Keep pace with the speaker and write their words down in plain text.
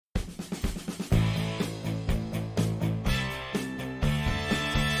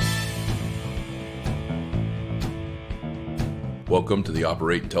Welcome to the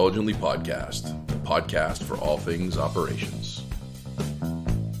Operate Intelligently podcast, the podcast for all things operations.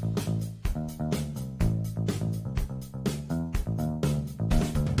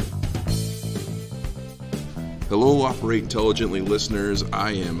 Hello, Operate Intelligently listeners.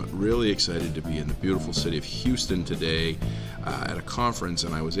 I am really excited to be in the beautiful city of Houston today at a conference,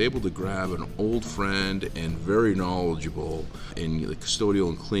 and I was able to grab an old friend and very knowledgeable in the custodial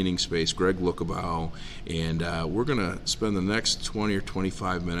and cleaning space, Greg Lookabaugh, and we're going to spend the next 20 or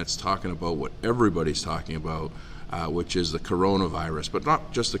 25 minutes talking about what everybody's talking about, which is the coronavirus, but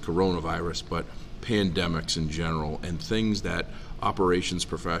not just the coronavirus, but pandemics in general and things that operations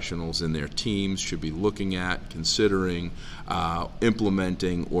professionals and their teams should be looking at, considering,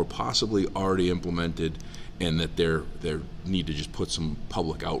 implementing, or possibly already implemented, and that they need to just put some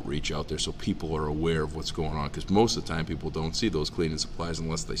public outreach out there so people are aware of what's going on, because most of the time people don't see those cleaning supplies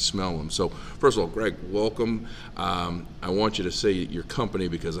unless they smell them. So first of all, Greg, welcome. I want you to say your company,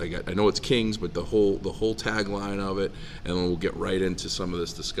 because I know it's King's, but the whole tagline of it, and then we'll get right into some of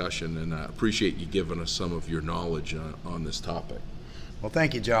this discussion, and I appreciate you giving us some of your knowledge on this topic. Well,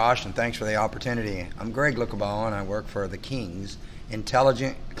 thank you, Josh, and thanks for the opportunity. I'm Greg Lookabaugh, and I work for the King's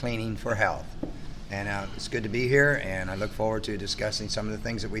Intelligent Cleaning for Health. And it's good to be here, and I look forward to discussing some of the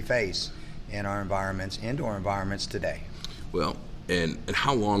things that we face in our environments, indoor environments today. Well, and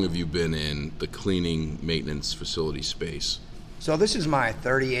how long have you been in the cleaning maintenance facility space? So this is my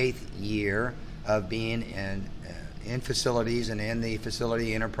 38th year of being in facilities and in the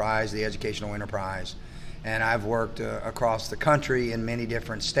facility enterprise, the educational enterprise. And I've worked across the country in many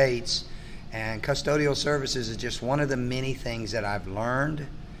different states, and custodial services is just one of the many things that I've learned.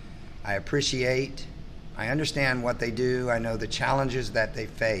 I appreciate, I understand what they do, I know the challenges that they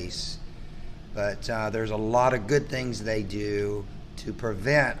face, but there's a lot of good things they do to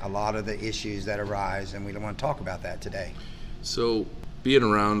prevent a lot of the issues that arise, and we want to talk about that today. So, being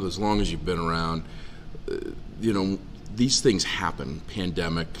around as long as you've been around, these things happen.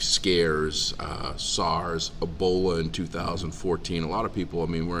 Pandemic, scares, SARS, Ebola in 2014. A lot of people,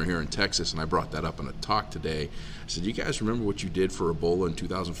 we're here in Texas, and I brought that up in a talk today. I said, you guys remember what you did for Ebola in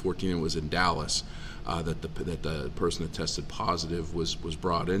 2014? It was in Dallas that the person that tested positive was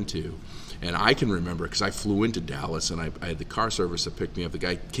brought into. And I can remember, because I flew into Dallas, and I had the car service that picked me up. The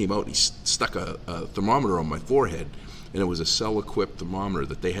guy came out, and he stuck a thermometer on my forehead, and it was a cell-equipped thermometer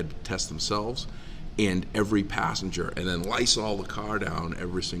that they had to test themselves and every passenger, and then Lysol the car down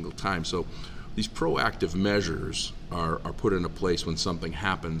every single time. So these proactive measures are put into place when something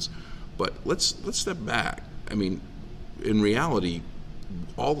happens. But let's step back. In reality,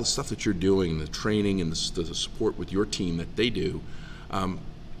 all the stuff that you're doing, the training and the support with your team that they do,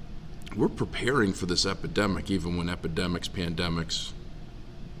 we're preparing for this epidemic. Even when epidemics, pandemics,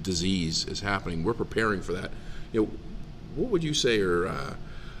 disease is happening, we're preparing for that. What would you say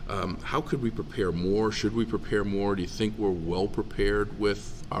how could we prepare more? Should we prepare more? Do you think we're well prepared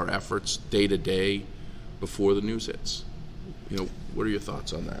with our efforts day to day before the news hits? What are your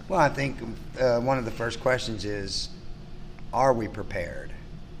thoughts on that? Well, I think one of the first questions is, are we prepared?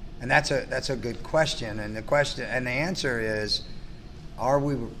 And that's a good question. And the answer is, are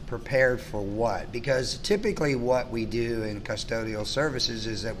we prepared for what? Because typically what we do in custodial services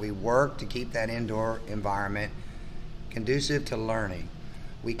is that we work to keep that indoor environment conducive to learning.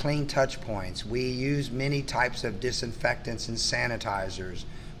 We clean touch points. We use many types of disinfectants and sanitizers.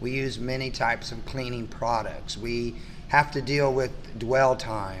 We use many types of cleaning products. We have to deal with dwell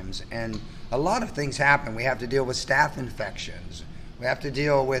times, and a lot of things happen. We have to deal with staph infections. We have to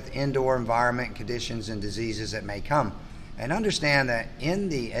deal with indoor environment conditions and diseases that may come. And understand that in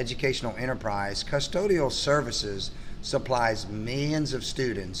the educational enterprise, custodial services supplies millions of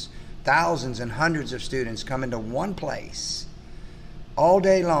students, thousands and hundreds of students come into one place all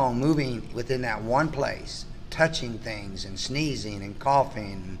day long, moving within that one place, touching things and sneezing and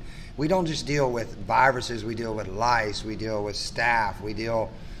coughing. We don't just deal with viruses, we deal with lice, we deal with staph, we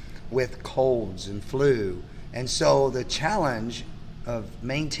deal with colds and flu. And so the challenge of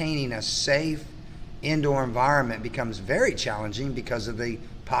maintaining a safe indoor environment becomes very challenging because of the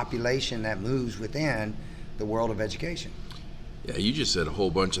population that moves within the world of education. Yeah, you just said a whole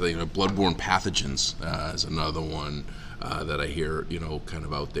bunch of things. Bloodborne pathogens is another one that I hear, kind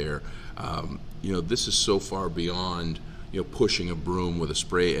of out there. This is so far beyond, pushing a broom with a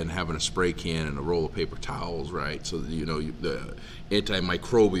spray and having a spray can and a roll of paper towels, right? So, the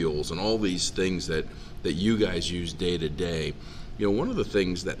antimicrobials and all these things that you guys use day to day. One of the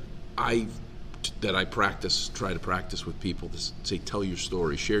things that I try to practice with people is say, tell your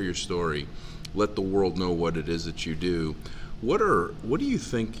story, share your story, let the world know what it is that you do. What do you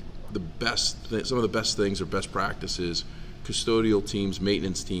think some of the best things or best practices custodial teams,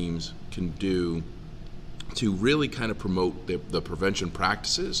 maintenance teams can do to really kind of promote the prevention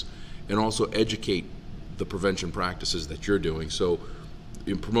practices and also educate the prevention practices that you're doing? So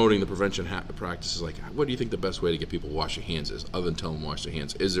in promoting the prevention practices, like, what do you think the best way to get people to wash their hands is, other than tell them to wash their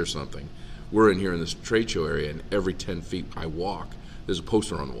hands? Is there something? We're in here in this trade show area, and every 10 feet I walk, there's a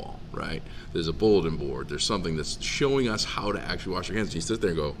poster on the wall, right? There's a bulletin board. There's something that's showing us how to actually wash our hands. And you sit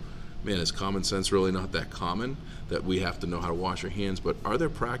there and go, man, is common sense really not that common that we have to know how to wash our hands? But are there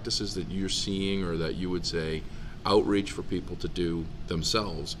practices that you're seeing or that you would say outreach for people to do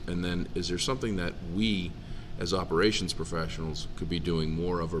themselves? And then is there something that we as operations professionals could be doing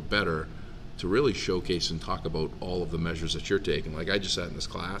more of or better to really showcase and talk about all of the measures that you're taking? Like, I just sat in this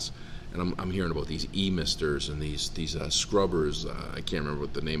class and I'm hearing about these e-misters and these scrubbers. I can't remember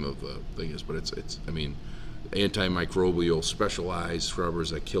what the name of the thing is, but it's I mean, antimicrobial specialized scrubbers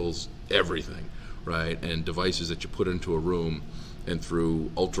that kills everything, right? And devices that you put into a room, and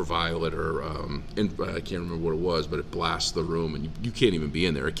through ultraviolet or I can't remember what it was, but it blasts the room and you can't even be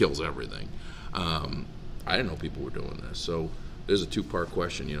in there. It kills everything. I didn't know people were doing this. So there's a two-part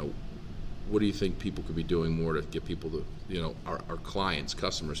question. You know, what do you think people could be doing more to get people to, you know, our clients,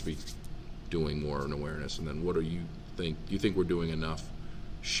 customers, be doing more in awareness? And then what do you think? Do you think we're doing enough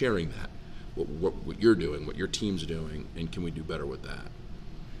sharing that? What you're doing, what your team's doing, and can we do better with that?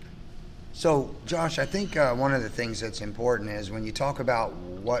 So, Josh, I think one of the things that's important is when you talk about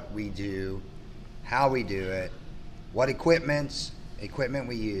what we do, how we do it, what equipment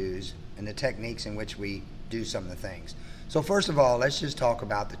we use, and the techniques in which we do some of the things. So first of all, let's just talk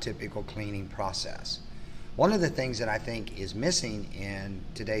about the typical cleaning process. One of the things that I think is missing in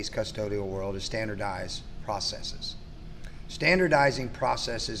today's custodial world is standardized processes. Standardizing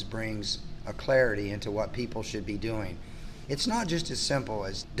processes brings a clarity into what people should be doing. It's not just as simple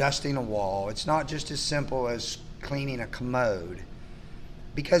as dusting a wall. It's not just as simple as cleaning a commode,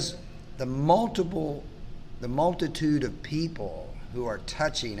 because the multitude of people who are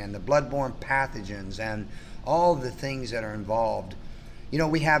touching and the bloodborne pathogens and all the things that are involved. You know,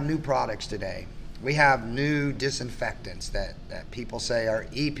 we have new products today. We have new disinfectants that people say are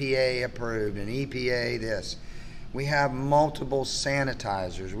EPA approved and EPA this. We have multiple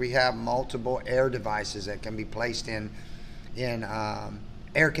sanitizers. We have multiple air devices that can be placed in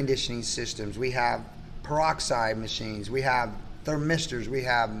air conditioning systems. We have peroxide machines. We have thermistors. We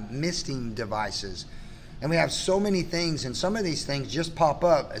have misting devices. And we have so many things, and some of these things just pop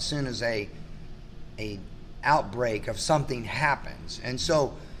up as soon as a outbreak of something happens. And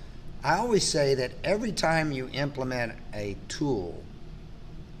so I always say that every time you implement a tool,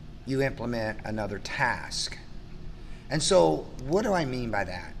 you implement another task. And so what do I mean by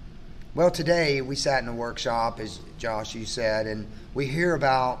that? Well, today we sat in a workshop, as Josh, you said, and we hear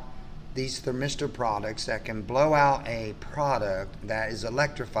about these thermistor products that can blow out a product that is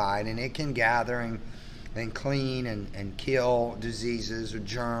electrified, and it can gather and clean and kill diseases or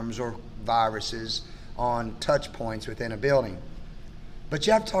germs or viruses on touch points within a building. But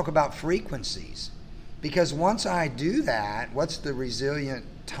you have to talk about frequencies, because once I do that, what's the resilient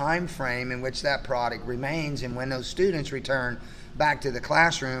time frame in which that product remains? And when those students return back to the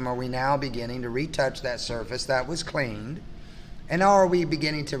classroom, are we now beginning to retouch that surface that was cleaned? And are we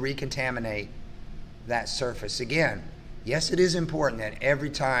beginning to recontaminate that surface again? Yes, it is important that every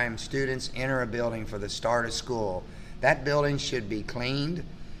time students enter a building for the start of school, that building should be cleaned,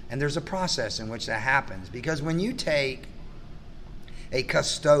 and there's a process in which that happens. Because when you take a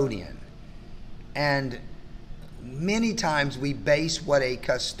custodian, and many times we base what a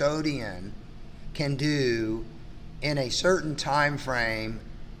custodian can do in a certain time frame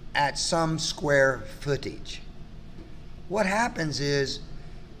at some square footage. What happens is,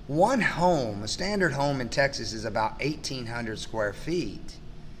 one home, a standard home in Texas, is about 1,800 square feet.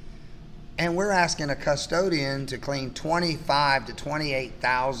 And we're asking a custodian to clean 25 to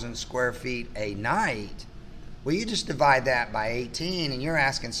 28,000 square feet a night. Well, you just divide that by 18, and you're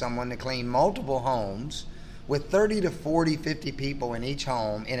asking someone to clean multiple homes with 30 to 40, 50 people in each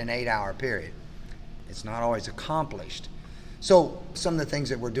home in an 8-hour period. It's not always accomplished. So some of the things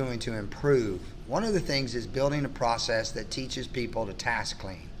that we're doing to improve, one of the things is building a process that teaches people to task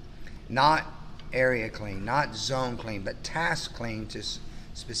clean. Not area clean, not zone clean, but task clean to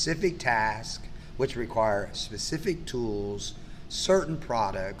specific tasks which require specific tools, certain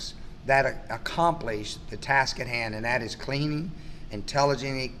products that accomplish the task at hand, and that is cleaning,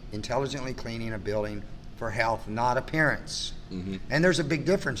 intelligently cleaning a building for health, not appearance. Mm-hmm. And there's a big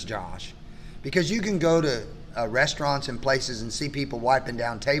difference, Josh, because you can go to restaurants and places and see people wiping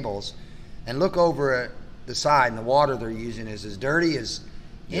down tables and look over at the side, and the water they're using is as dirty as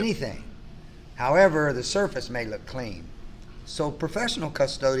anything. However, the surface may look clean. So professional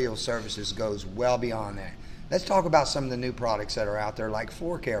custodial services goes well beyond that. Let's talk about some of the new products that are out there, like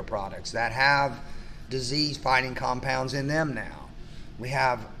ForeCare products that have disease-fighting compounds in them now. We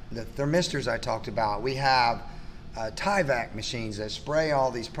have the thermistors I talked about. We have Tyvek machines that spray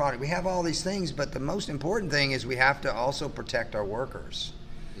all these products. We have all these things, but the most important thing is we have to also protect our workers.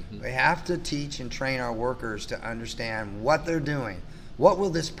 Mm-hmm. We have to teach and train our workers to understand what they're doing. What will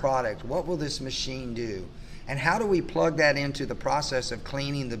this product, what will this machine do? And how do we plug that into the process of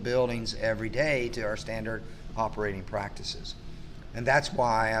cleaning the buildings every day to our standard operating practices? And that's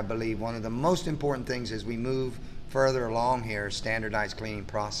why I believe one of the most important things as we move further along here is standardized cleaning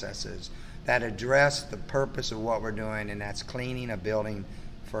processes that address the purpose of what we're doing, and that's cleaning a building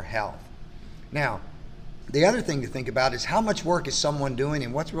for health. Now, the other thing to think about is how much work is someone doing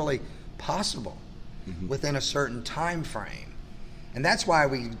and what's really possible within a certain time frame. And that's why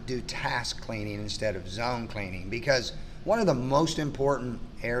we do task cleaning instead of zone cleaning, because one of the most important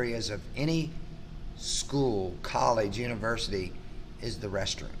areas of any school, college, university is the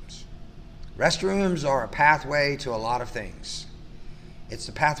restrooms. Restrooms are a pathway to a lot of things. It's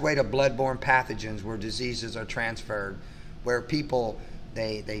the pathway to bloodborne pathogens where diseases are transferred, where people,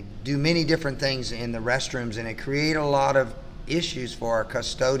 they do many different things in the restrooms, and it creates a lot of issues for our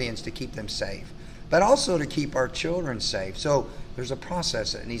custodians to keep them safe, but also to keep our children safe. So there's a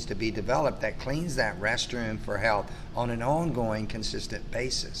process that needs to be developed that cleans that restroom for health on an ongoing, consistent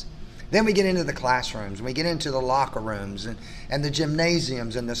basis. Then we get into the classrooms, we get into the locker rooms and the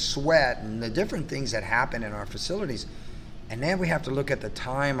gymnasiums and the sweat and the different things that happen in our facilities. And then we have to look at the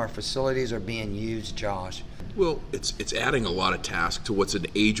time our facilities are being used, Josh. Well, it's adding a lot of tasks to what's an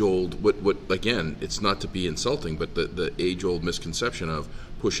age-old, what again, it's not to be insulting, but the age-old misconception of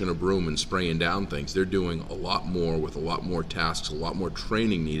pushing a broom and spraying down things. They're doing a lot more with a lot more tasks, a lot more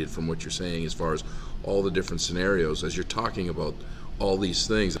training needed from what you're saying as far as all the different scenarios. As you're talking about all these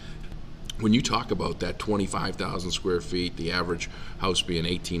things, when you talk about that 25,000 square feet, the average house being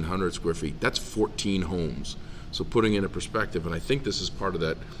 1,800 square feet, that's 14 homes. So putting in a perspective, and I think this is part of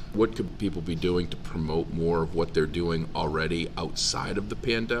that, what could people be doing to promote more of what they're doing already outside of the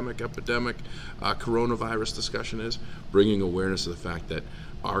pandemic, epidemic, coronavirus discussion is, bringing awareness to the fact that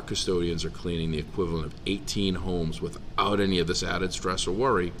our custodians are cleaning the equivalent of 18 homes without any of this added stress or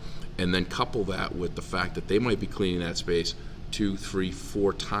worry, and then couple that with the fact that they might be cleaning that space 2, 3,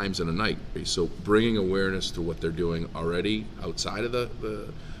 4 times in a night. So bringing awareness to what they're doing already outside of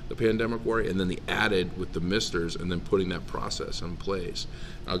the pandemic worry, and then the added with the misters, and then putting that process in place.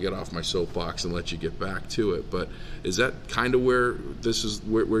 I'll get off my soapbox and let you get back to it, but is that kind of where this is,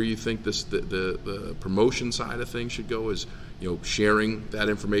 where you think this the promotion side of things should go, is, you know, sharing that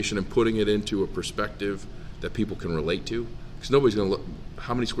information and putting it into a perspective that people can relate to? Because nobody's going to look,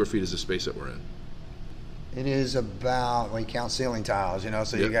 how many square feet is the space that we're in? It is about, when you count ceiling tiles, you know,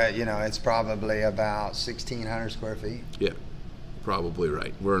 so you got, you know, it's probably about 1,600 square feet. Yeah. Probably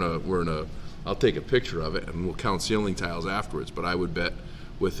right. We're in a. I'll take a picture of it and we'll count ceiling tiles afterwards. But I would bet,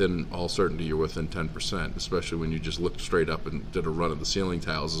 within all certainty, you're within 10%, especially when you just looked straight up and did a run of the ceiling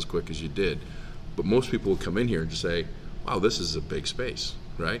tiles as quick as you did. But most people would come in here and just say, "Wow, this is a big space,"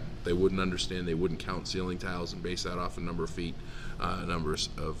 right? They wouldn't understand. They wouldn't count ceiling tiles and base that off a number of feet, numbers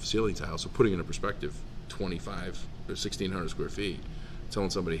of ceiling tiles. So putting it in perspective, 25 or 1,600 square feet, telling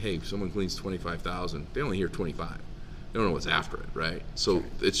somebody, "Hey, if someone cleans 25,000, they only hear 25." They don't know what's after it, right? So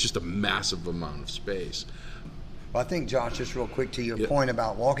it's just a massive amount of space. Well, I think, Josh, just real quick to your point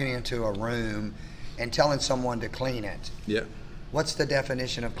about walking into a room and telling someone to clean it. Yeah. What's the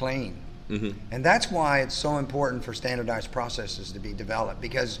definition of clean? Mm-hmm. And that's why it's so important for standardized processes to be developed,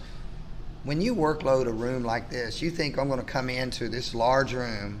 because when you workload a room like this, you think, I'm going to come into this large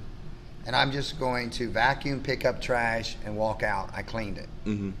room and I'm just going to vacuum, pick up trash, and walk out. I cleaned it.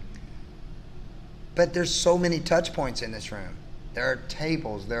 Mm-hmm. But there's so many touch points in this room. There are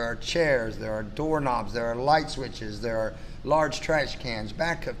tables, there are chairs, there are doorknobs, there are light switches, there are large trash cans,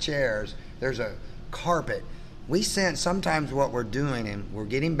 backup chairs, there's a carpet. We send, sometimes what we're doing, and we're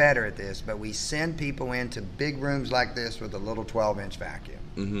getting better at this, but we send people into big rooms like this with a little 12-inch vacuum.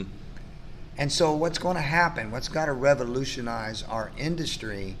 Mm-hmm. And so what's going to happen, what's got to revolutionize our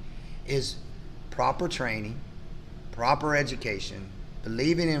industry is proper training, proper education,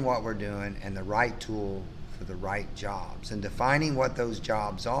 believing in what we're doing, and the right tool for the right jobs, and defining what those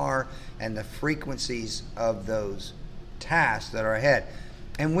jobs are and the frequencies of those tasks that are ahead.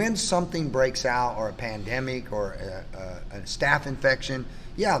 And when something breaks out, or a pandemic, or a staph infection,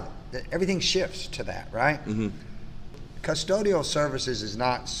 everything shifts to that, right? Mm-hmm. Custodial services is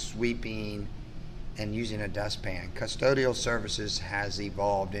not sweeping and using a dustpan. Custodial services has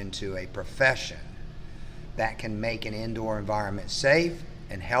evolved into a profession that can make an indoor environment safe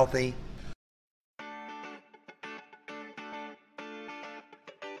and healthy.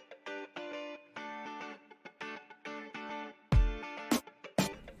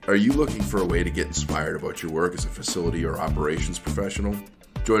 Are you looking for a way to get inspired about your work as a facility or operations professional?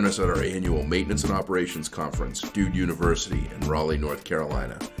 Join us at our annual Maintenance and Operations Conference, Dude University in Raleigh, North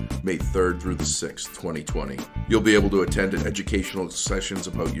Carolina, May 3rd through the 6th, 2020. You'll be able to attend educational sessions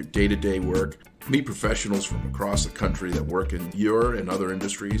about your day-to-day work, meet professionals from across the country that work in your and other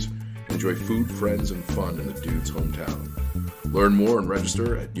industries, and enjoy food, friends, and fun in the Dude's hometown. Learn more and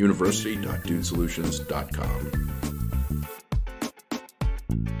register at university.dudesolutions.com.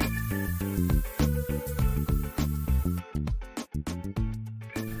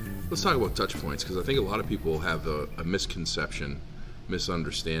 Let's talk about touch points, because I think a lot of people have a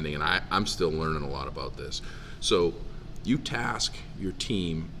misunderstanding, and I'm still learning a lot about this. So you task your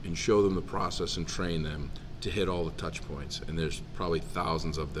team and show them the process and train them to hit all the touch points, and there's probably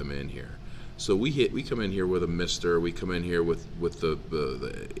thousands of them in here. So we come in here with a mister, we come in here with the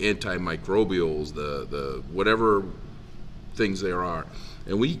antimicrobials, the whatever things there are,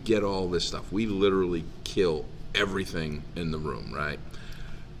 and we get all this stuff. We literally kill everything in the room, right?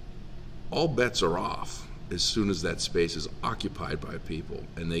 All bets are off as soon as that space is occupied by people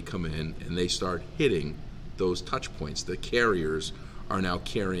and they come in and they start hitting those touch points. The carriers are now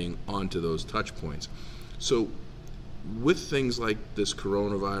carrying onto those touch points. So with things like this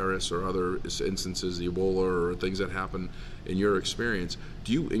coronavirus or other instances, the Ebola or things that happen in your experience,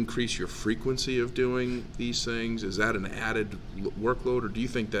 do you increase your frequency of doing these things? Is that an added workload, or do you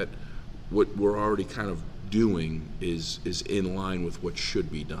think that what we're already kind of doing is in line with what should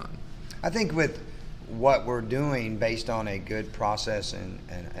be done? I think with what we're doing based on a good process and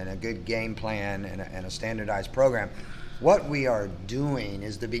a good game plan and a standardized program, what we are doing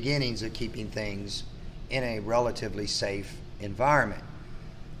is the beginnings of keeping things in a relatively safe environment.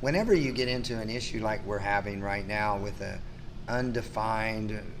 Whenever you get into an issue like we're having right now with a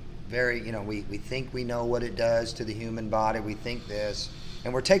undefined, very, we think we know what it does to the human body, we think this,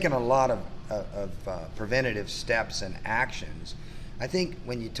 and we're taking a lot of preventative steps and actions. I think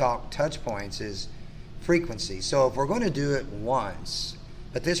when you talk touch points is frequency. So if we're going to do it once,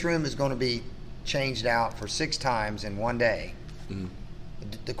 but this room is going to be changed out for 6 times in one day,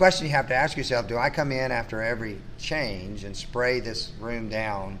 the question you have to ask yourself, do I come in after every change and spray this room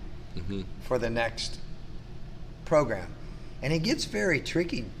down for the next program? And it gets very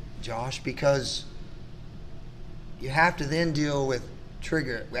tricky, Josh, because you have to then deal with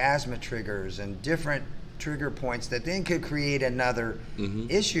asthma triggers and different trigger points that then could create another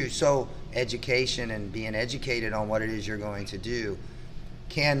issue. So education and being educated on what it is you're going to do.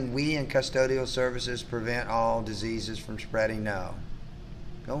 Can we in custodial services prevent all diseases from spreading? No.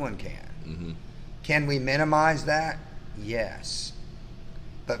 No one can. Can we minimize that? Yes.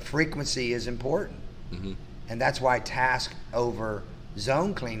 But frequency is important. And that's why task over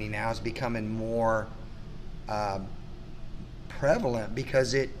zone cleaning now is becoming more prevalent,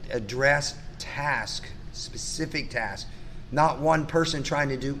 because it addressed specific tasks, not one person trying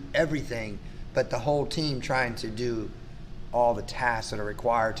to do everything, but the whole team trying to do all the tasks that are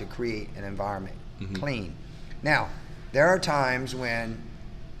required to create an environment clean. Now, there are times when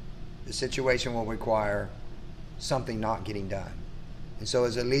the situation will require something not getting done. And so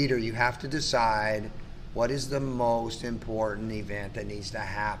as a leader, you have to decide what is the most important event that needs to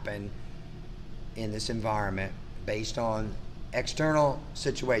happen in this environment based on external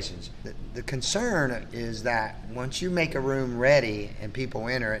situations. The concern is that once you make a room ready and people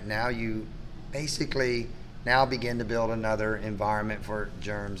enter it, now you basically now begin to build another environment for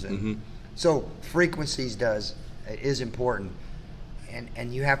germs. And so frequencies is important.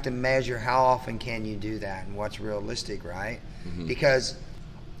 And you have to measure how often can you do that and what's realistic, right? Because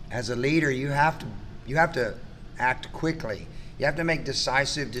as a leader, you have to act quickly. You have to make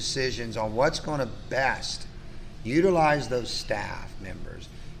decisive decisions on what's going to best utilize those staff members,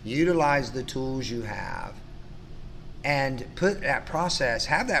 utilize the tools you have, and have that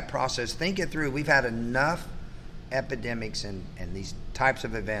process, think it through. We've had enough epidemics and these types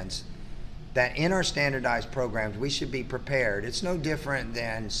of events that in our standardized programs, we should be prepared. It's no different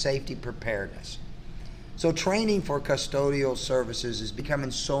than safety preparedness. So training for custodial services is becoming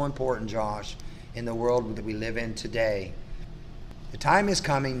so important, Josh, in the world that we live in today. The time is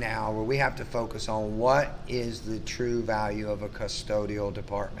coming now where we have to focus on what is the true value of a custodial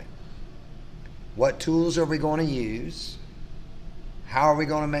department. What tools are we going to use? How are we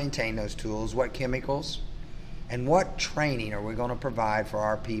going to maintain those tools? What chemicals? And what training are we going to provide for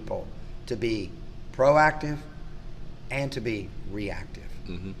our people to be proactive and to be reactive?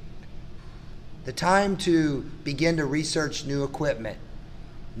 The time to begin to research new equipment,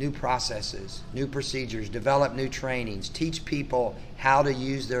 new processes, new procedures, develop new trainings, teach people how to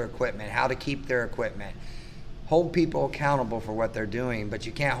use their equipment, how to keep their equipment, hold people accountable for what they're doing, but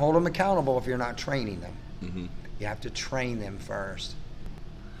you can't hold them accountable if you're not training them. Mm-hmm. You have to train them first.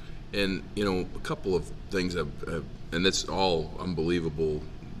 And, you know, a couple of things, and it's all unbelievable,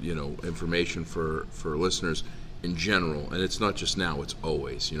 you know, information for listeners in general, and it's not just now, it's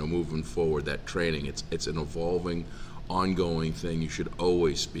always, you know, moving forward, that training, it's an evolving, ongoing thing. You should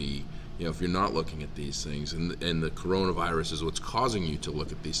always be, you know, if you're not looking at these things, and the coronavirus is what's causing you to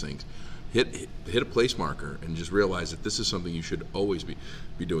look at these things, hit a place marker and just realize that this is something you should always be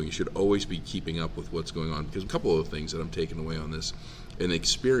doing. You should always be keeping up with what's going on, because a couple of things that I'm taking away on this, and the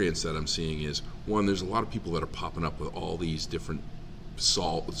experience that I'm seeing is, one, there's a lot of people that are popping up with all these different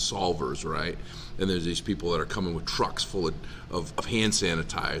solvers, right? And there's these people that are coming with trucks full of hand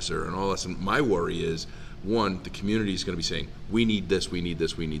sanitizer and all this. And my worry is, one, the community is going to be saying, we need this, we need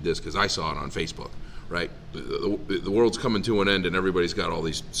this, we need this, because I saw it on Facebook, right? The world's coming to an end and everybody's got all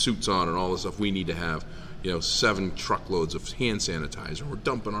these suits on and all this stuff. We need to have, you know, 7 truckloads of hand sanitizer. We're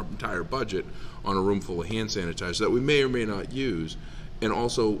dumping our entire budget on a room full of hand sanitizer that we may or may not use, and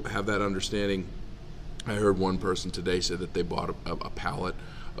also have that understanding. I heard one person today say that they bought a pallet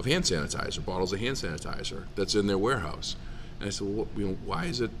of hand sanitizer, bottles of hand sanitizer, that's in their warehouse. And I said, well, you know, why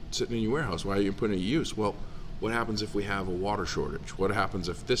is it sitting in your warehouse? Why are you putting it to use? Well, what happens if we have a water shortage? What happens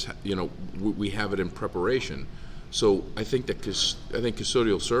if this, you know, we have it in preparation? So I think that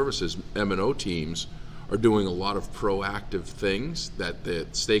custodial services, M&O teams, are doing a lot of proactive things that the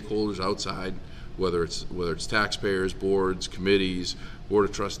stakeholders outside, whether it's taxpayers, boards, committees, board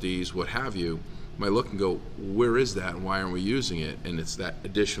of trustees, what have you, might look and go, where is that and why aren't we using it? And it's that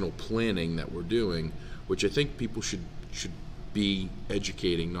additional planning that we're doing, which I think people should be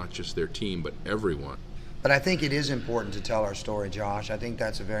educating, not just their team, but everyone. But I think it is important to tell our story, Josh. I think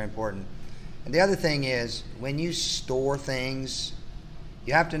that's a very important. And the other thing is, when you store things,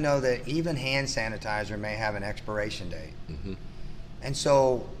 you have to know that even hand sanitizer may have an expiration date. Mm-hmm. And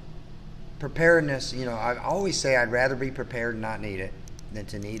so preparedness, you know, I always say I'd rather be prepared and not need it than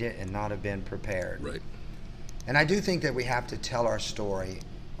to need it and not have been prepared. Right. And I do think that we have to tell our story.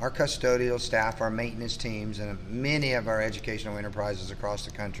 Our custodial staff, our maintenance teams, and many of our educational enterprises across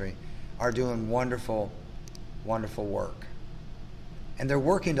the country are doing wonderful, wonderful work. And they're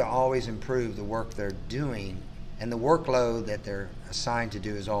working to always improve the work they're doing, and the workload that they're assigned to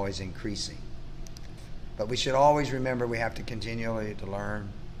do is always increasing. But we should always remember we have to continually to learn.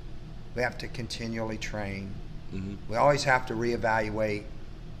 We have to continually train. Mm-hmm. We always have to reevaluate.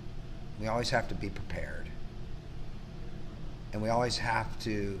 We always have to be prepared. And we always have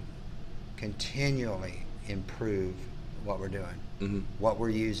to continually improve what we're doing, mm-hmm. what we're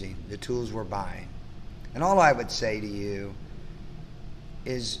using, the tools we're buying. And all I would say to you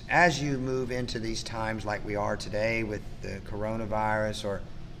is, as you move into these times like we are today with the coronavirus, or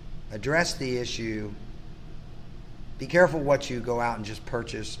address the issue, be careful what you go out and just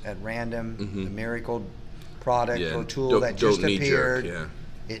purchase at random, mm-hmm. the miracle product or tool that just appeared.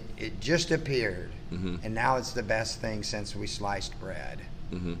 It just appeared, mm-hmm. and now it's the best thing since we sliced bread.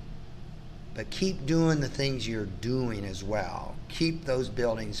 Mm-hmm. But keep doing the things you're doing as well. Keep those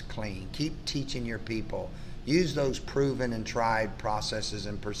buildings clean. Keep teaching your people. Use those proven and tried processes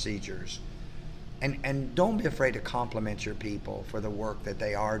and procedures. And don't be afraid to compliment your people for the work that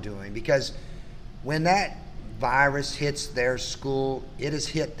they are doing, because when that virus hits their school, it has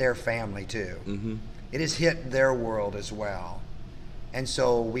hit their family too. Mm-hmm. It has hit their world as well. And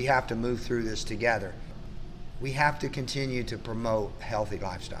so we have to move through this together. We have to continue to promote healthy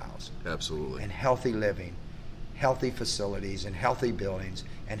lifestyles. Absolutely. And healthy living, healthy facilities and healthy buildings,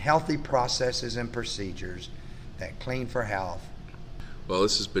 and healthy processes and procedures that clean for health. Well,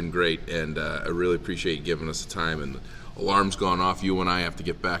 this has been great, and I really appreciate you giving us the time. And the alarm's gone off. You and I have to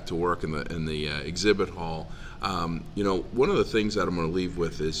get back to work in the exhibit hall. You know, one of the things that I'm going to leave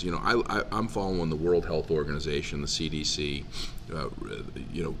with is, you know, I'm following the World Health Organization, the CDC,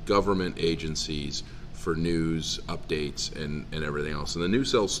 you know, government agencies for news, updates, and everything else. And the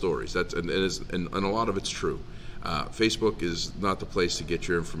news sells stories. And a lot of it's true. Facebook is not the place to get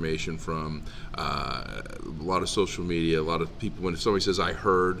your information from. A lot of social media, a lot of people, when somebody says, I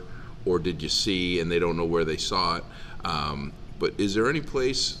heard, or did you see, and they don't know where they saw it. But is there any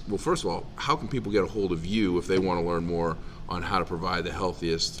place, well, first of all, how can people get a hold of you if they want to learn more on how to provide the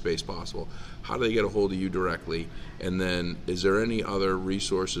healthiest space possible? How do they get a hold of you directly? And then is there any other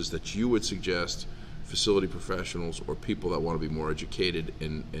resources that you would suggest facility professionals or people that want to be more educated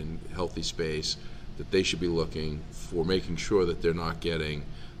in healthy space that they should be looking for, making sure that they're not getting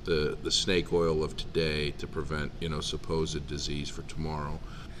the snake oil of today to prevent, supposed disease for tomorrow.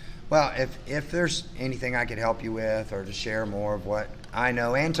 Well, if there's anything I could help you with, or to share more of what I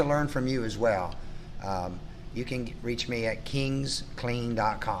know and to learn from you as well, you can reach me at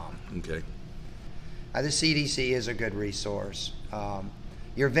kingsclean.com. Okay. The CDC is a good resource.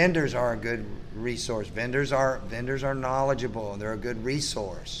 Your vendors are a good resource. Vendors are knowledgeable. They're a good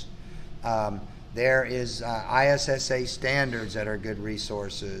resource. There is ISSA standards that are good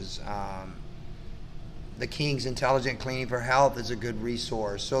resources. The King's Intelligent Cleaning for Health is a good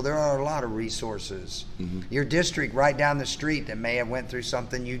resource. So there are a lot of resources. Mm-hmm. Your district right down the street that may have went through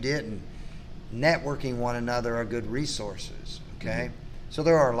something you didn't, networking one another are good resources. Okay? Mm-hmm. So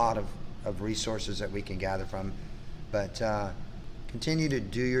there are a lot of resources that we can gather from. But continue to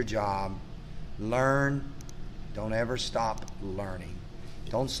do your job. Learn. Don't ever stop learning.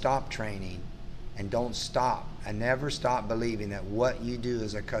 Don't stop training. And never stop believing that what you do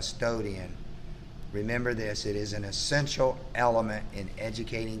as a custodian, remember this, it is an essential element in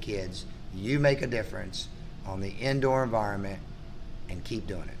educating kids. You make a difference on the indoor environment, and keep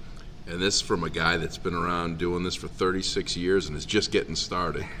doing it. And this from a guy that's been around doing this for 36 years and is just getting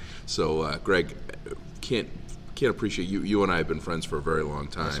started. So, Greg, can't appreciate you. You and I have been friends for a very long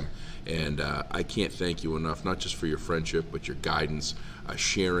time. Yes, and I can't thank you enough, not just for your friendship, but your guidance,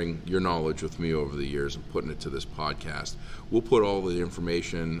 sharing your knowledge with me over the years and putting it to this podcast. We'll put all the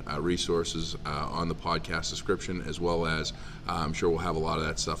information, resources on the podcast description, as well as I'm sure we'll have a lot of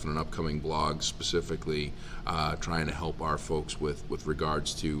that stuff in an upcoming blog, specifically trying to help our folks with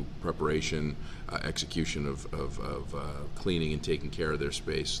regards to preparation, execution of cleaning and taking care of their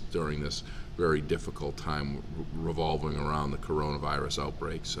space during this very difficult time revolving around the coronavirus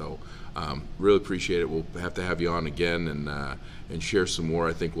outbreak. So really appreciate it. We'll have to have you on again and share some more.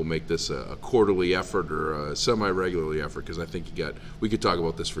 I think we'll make this a quarterly effort or a semi-regularly effort, because I think we could talk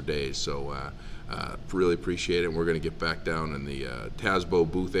about this for days. So really appreciate it. And we're going to get back down in the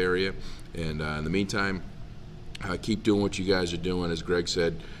Tasbo booth area. And in the meantime, keep doing what you guys are doing. As Greg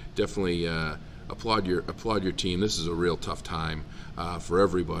said, definitely applaud your team. This is a real tough time for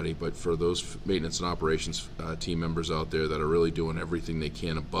everybody, but for those maintenance and operations team members out there that are really doing everything they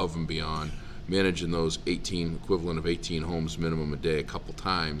can above and beyond, managing those equivalent of 18 homes minimum a day a couple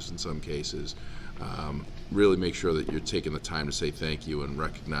times in some cases. Really make sure that you're taking the time to say thank you and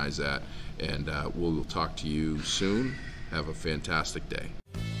recognize that. And we'll talk to you soon. Have a fantastic day.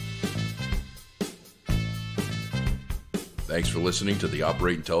 Thanks for listening to the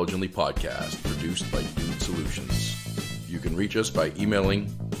Operate Intelligently podcast, produced by Dude Solutions. You can reach us by emailing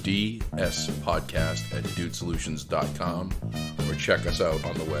dspodcast@dudesolutions.com or check us out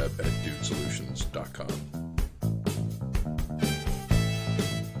on the web at dudesolutions.com.